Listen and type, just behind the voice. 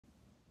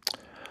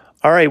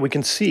All right, we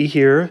can see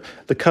here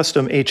the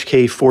custom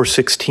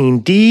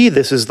HK416D.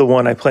 This is the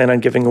one I plan on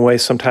giving away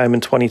sometime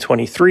in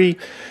 2023. You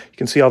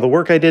can see all the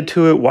work I did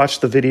to it,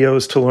 watch the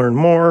videos to learn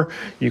more.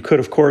 You could,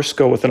 of course,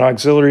 go with an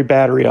auxiliary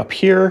battery up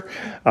here.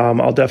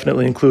 I'll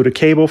definitely include a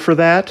cable for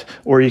that,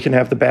 or you can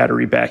have the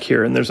battery back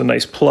here, and there's a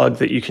nice plug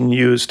that you can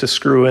use to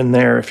screw in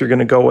there if you're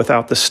gonna go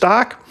without the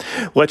stock.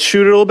 Let's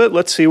shoot it a little bit,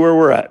 let's see where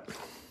we're at.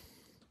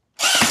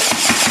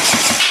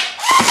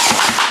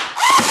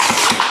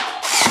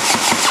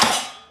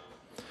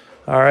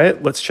 All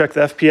right, let's check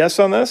the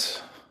FPS on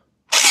this.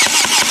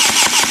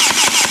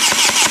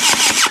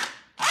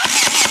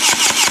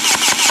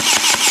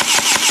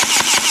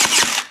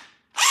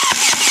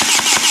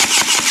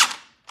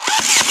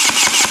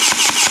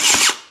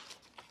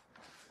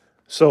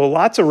 So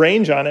lots of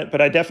range on it,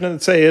 but I definitely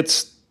say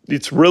it's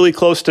really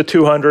close to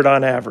 200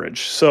 on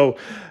average. So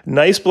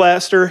nice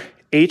blaster.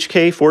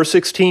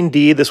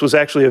 HK416D. This was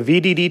actually a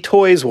VDD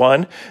Toys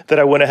one that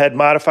I went ahead,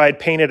 modified,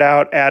 painted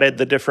out, added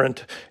the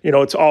different,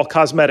 it's all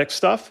cosmetic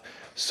stuff.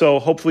 So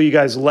hopefully you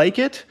guys like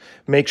it.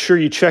 Make sure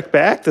you check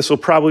back. This will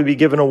probably be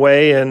given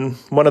away in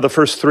one of the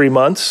first 3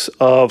 months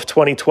of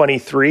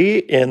 2023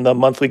 in the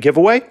monthly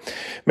giveaway.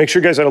 Make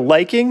sure you guys are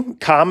liking,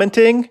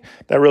 commenting.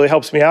 That really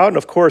helps me out. And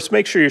of course,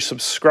 make sure you're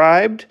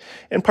subscribed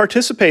and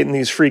participate in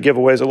these free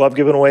giveaways. I love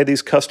giving away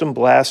these custom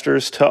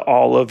blasters to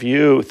all of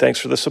you. Thanks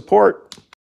for the support.